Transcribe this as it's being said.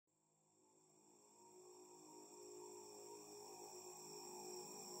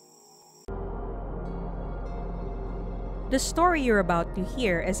The story you're about to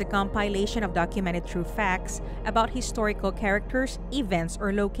hear is a compilation of documented true facts about historical characters, events,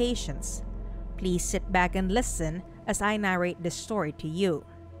 or locations. Please sit back and listen as I narrate this story to you.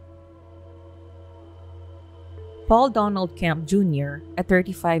 Paul Donald Kemp Jr., a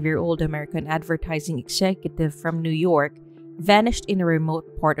 35-year-old American advertising executive from New York, vanished in a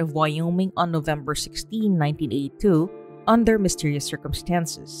remote part of Wyoming on November 16, 1982, under mysterious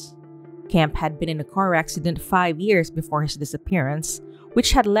circumstances. Kemp had been in a car accident 5 years before his disappearance,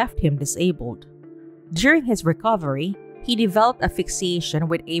 which had left him disabled. During his recovery, he developed a fixation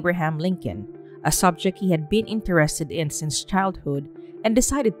with Abraham Lincoln, a subject he had been interested in since childhood, and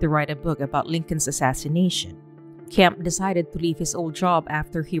decided to write a book about Lincoln's assassination. Kemp decided to leave his old job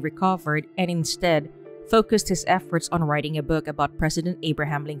after he recovered and instead focused his efforts on writing a book about President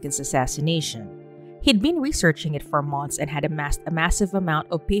Abraham Lincoln's assassination. He'd been researching it for months and had amassed a massive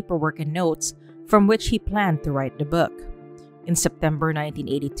amount of paperwork and notes from which he planned to write the book. In September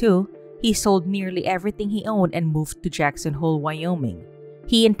 1982, he sold nearly everything he owned and moved to Jackson Hole, Wyoming.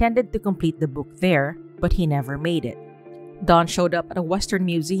 He intended to complete the book there, but he never made it. Don showed up at a Western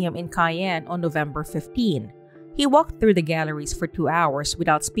museum in Cayenne on November 15. He walked through the galleries for 2 hours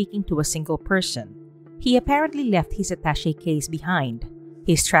without speaking to a single person. He apparently left his attaché case behind.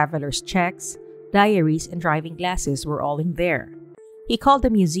 His traveler's checks, diaries, and driving glasses were all in there. He called the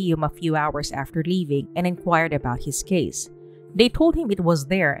museum a few hours after leaving and inquired about his case. They told him it was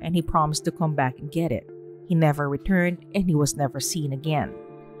there and he promised to come back and get it. He never returned and he was never seen again.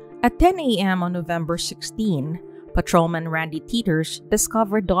 At 10 a.m. on November 16, Patrolman Randy Teeters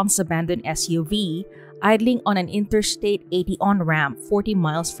discovered Don's abandoned SUV idling on an Interstate 80 on-ramp 40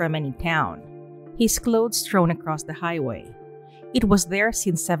 miles from any town. His clothes strewn across the highway. It was there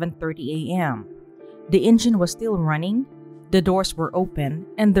since 7:30 a.m. The engine was still running, the doors were open,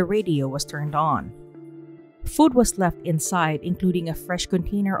 and the radio was turned on. Food was left inside, including a fresh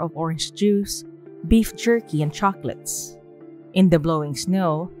container of orange juice, beef jerky, and chocolates. In the blowing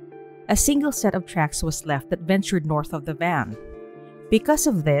snow, a single set of tracks was left that ventured north of the van. Because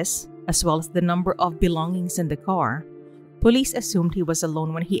of this, as well as the number of belongings in the car, police assumed he was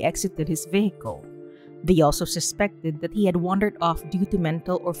alone when he exited his vehicle. They also suspected that he had wandered off due to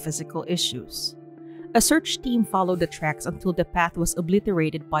mental or physical issues. A search team followed the tracks until the path was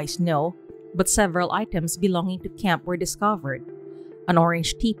obliterated by snow, but several items belonging to Kemp were discovered. An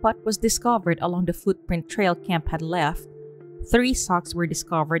orange teapot was discovered along the footprint trail Kemp had left. 3 socks were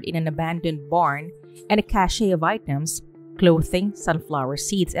discovered in an abandoned barn, and a cache of items, clothing, sunflower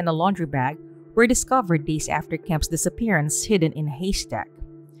seeds, and a laundry bag were discovered days after Kemp's disappearance, hidden in a haystack.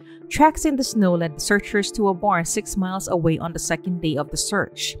 Tracks in the snow led the searchers to a barn 6 miles away on the second day of the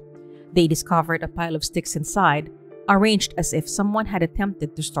search. They discovered a pile of sticks inside, arranged as if someone had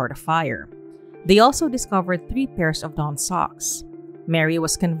attempted to start a fire. They also discovered 3 pairs of Don's socks. Mary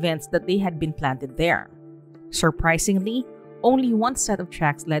was convinced that they had been planted there. Surprisingly, only 1 set of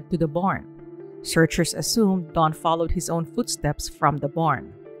tracks led to the barn. Searchers assumed Don followed his own footsteps from the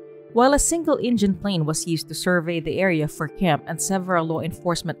barn. While a single-engine plane was used to survey the area for Kemp and several law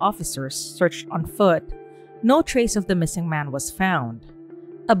enforcement officers searched on foot, no trace of the missing man was found.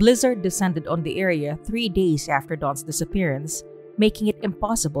 A blizzard descended on the area 3 days after Don's disappearance, making it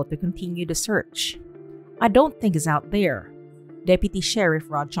impossible to continue the search. "I don't think he's out there," Deputy Sheriff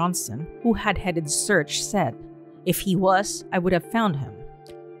Rod Johnson, who had headed the search, said. "If he was, I would have found him."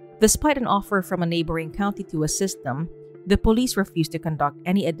 Despite an offer from a neighboring county to assist them, the police refused to conduct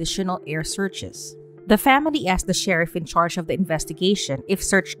any additional air searches. The family asked the sheriff in charge of the investigation if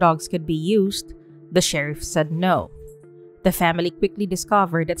search dogs could be used. The sheriff said no. The family quickly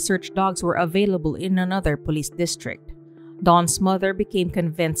discovered that search dogs were available in another police district. Don's mother became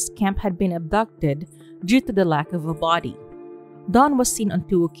convinced Kemp had been abducted due to the lack of a body. Don was seen on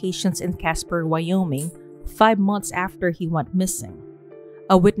 2 occasions in Casper, Wyoming, 5 months after he went missing.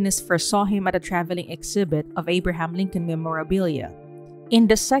 A witness first saw him at a traveling exhibit of Abraham Lincoln memorabilia. In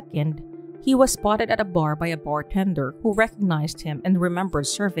the second, he was spotted at a bar by a bartender who recognized him and remembered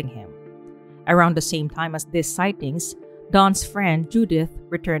serving him. Around the same time as these sightings, Don's friend Judith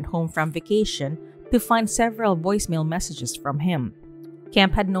returned home from vacation to find several voicemail messages from him.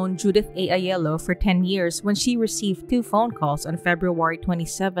 Kemp had known Judith A. Aiello for 10 years when she received 2 phone calls on February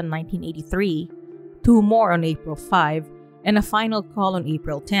 27, 1983, 2 more on April 5, and a final call on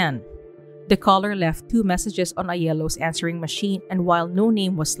April 10. The caller left 2 messages on Aiello's answering machine, and while no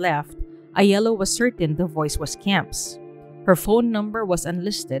name was left, Aiello was certain the voice was Kemp's. Her phone number was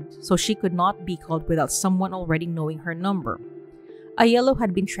unlisted, so she could not be called without someone already knowing her number. Aiello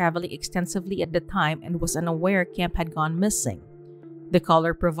had been traveling extensively at the time and was unaware Kemp had gone missing. The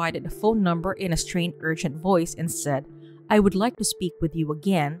caller provided a phone number in a strained, urgent voice and said, I wowould like to speak with you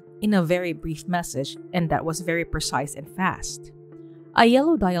again in a very brief message, and that was very precise and fast.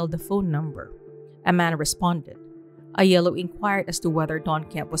 Aiello dialed the phone number. A man responded. Aiello inquired as to whether Don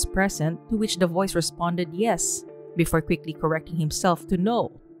Kemp was present, to which the voice responded yes, before quickly correcting himself to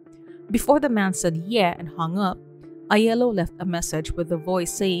no. Before the man said yeah and hung up, Aiello left a message with the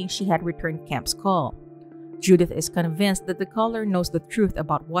voice saying she had returned Kemp's call. Judith is convinced that the caller knows the truth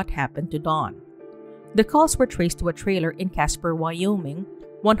about what happened to Don. The calls were traced to a trailer in Casper, Wyoming,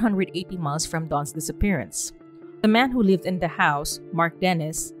 180 miles from Don's disappearance. The man who lived in the house, Mark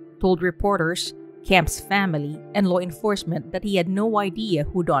Dennis, told reporters, Kemp's family, and law enforcement that he had no idea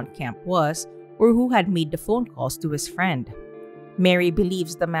who Don Kemp was or who had made the phone calls to his friend. Mary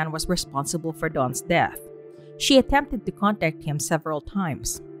believes the man was responsible for Don's death. She attempted to contact him several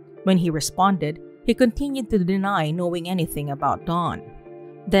times. When he responded, he continued to deny knowing anything about Don.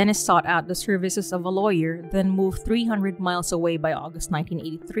 Dennis sought out the services of a lawyer, then moved 300 miles away by August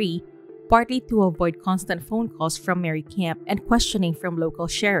 1983, partly to avoid constant phone calls from Mary Kemp and questioning from local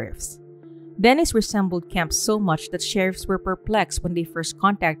sheriffs. Dennis resembled Kemp so much that sheriffs were perplexed when they first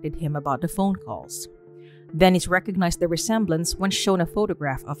contacted him about the phone calls. Dennis recognized the resemblance when shown a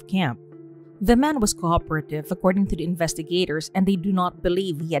photograph of Kemp. The man was cooperative, according to the investigators, and they do not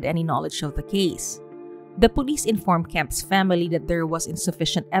believe he had any knowledge of the case. The police informed Kemp's family that there was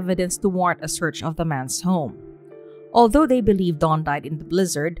insufficient evidence to warrant a search of the man's home. Although they believe Don died in the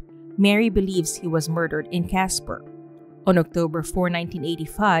blizzard, Mary believes he was murdered in Casper. On October 4,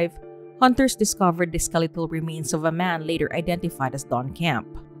 1985, hunters discovered the skeletal remains of a man later identified as Don Kemp.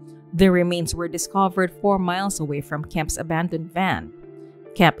 The remains were discovered 4 miles away from Kemp's abandoned van.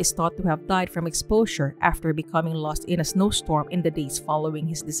 Kemp is thought to have died from exposure after becoming lost in a snowstorm in the days following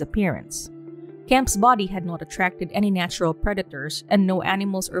his disappearance. Kemp's body had not attracted any natural predators, and no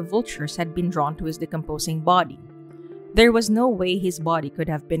animals or vultures had been drawn to his decomposing body. There was no way his body could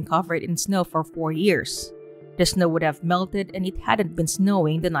have been covered in snow for 4 years. The snow would have melted, and it hadn't been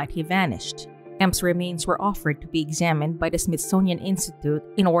snowing the night he vanished. Kemp's remains were offered to be examined by the Smithsonian Institute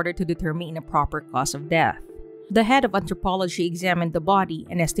in order to determine a proper cause of death. The head of anthropology examined the body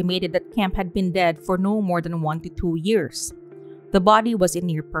and estimated that Kemp had been dead for no more than 1 to 2 years. The body was in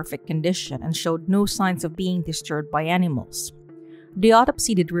near perfect condition and showed no signs of being disturbed by animals. The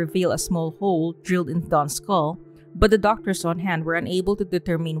autopsy did reveal a small hole drilled in Don's skull, but the doctors on hand were unable to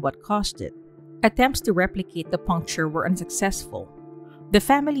determine what caused it. Attempts to replicate the puncture were unsuccessful. The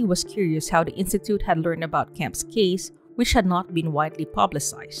family was curious how the Institute had learned about Kemp's case, which had not been widely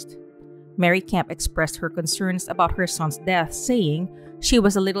publicized. Mary Kemp expressed her concerns about her son's death, saying she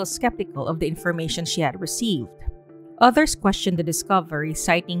was a little skeptical of the information she had received. Others questioned the discovery,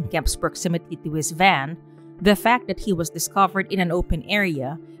 citing Kemp's proximity to his van, the fact that he was discovered in an open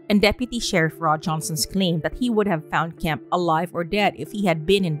area, and Deputy Sheriff Rod Johnson's claim that he would have found Kemp alive or dead if he had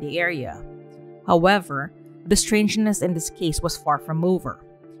been in the area. However, the strangeness in this case was far from over.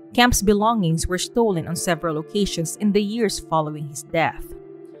 Kemp's belongings were stolen on several occasions in the years following his death.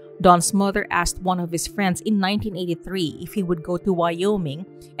 Don's mother asked one of his friends in 1983 if he would go to Wyoming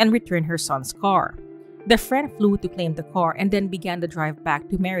and return her son's car. The friend flew to claim the car and then began the drive back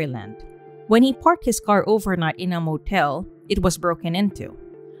to Maryland. When he parked his car overnight in a motel, it was broken into.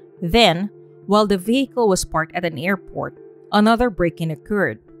 Then, while the vehicle was parked at an airport, another break-in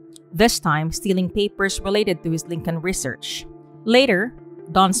occurred, this time stealing papers related to his Lincoln research. Later,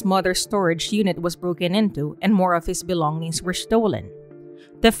 Don's mother's storage unit was broken into and more of his belongings were stolen.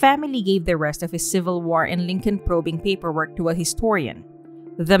 The family gave the rest of his Civil War and Lincoln probing paperwork to a historian.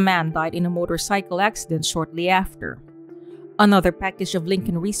 The man died in a motorcycle accident shortly after. Another package of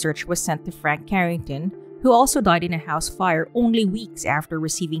Lincoln research was sent to Frank Carrington, who also died in a house fire only weeks after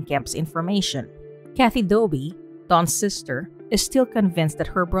receiving Kemp's information. Kathy Dobie, Don's sister, is still convinced that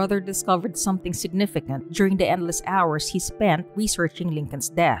her brother discovered something significant during the endless hours he spent researching Lincoln's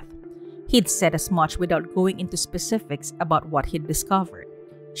death. He'd said as much without going into specifics about what he'd discovered.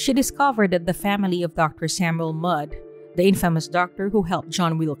 She discovered that the family of Dr. Samuel Mudd, the infamous doctor who helped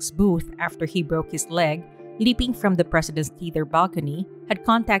John Wilkes Booth after he broke his leg, leaping from the president's theater balcony, had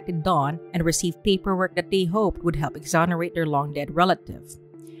contacted Don and received paperwork that they hoped would help exonerate their long-dead relative.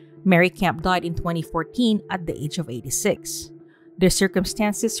 Mary Kemp died in 2014 at the age of 86. The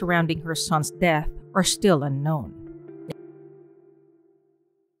circumstances surrounding her son's death are still unknown.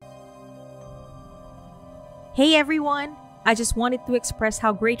 Hey everyone! I just wanted to express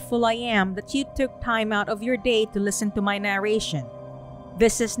how grateful I am that you took time out of your day to listen to my narration.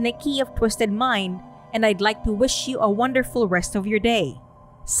 This is Nikki of Twysted Mind, and I'd like to wish you a wonderful rest of your day.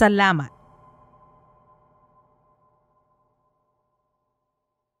 Salamat!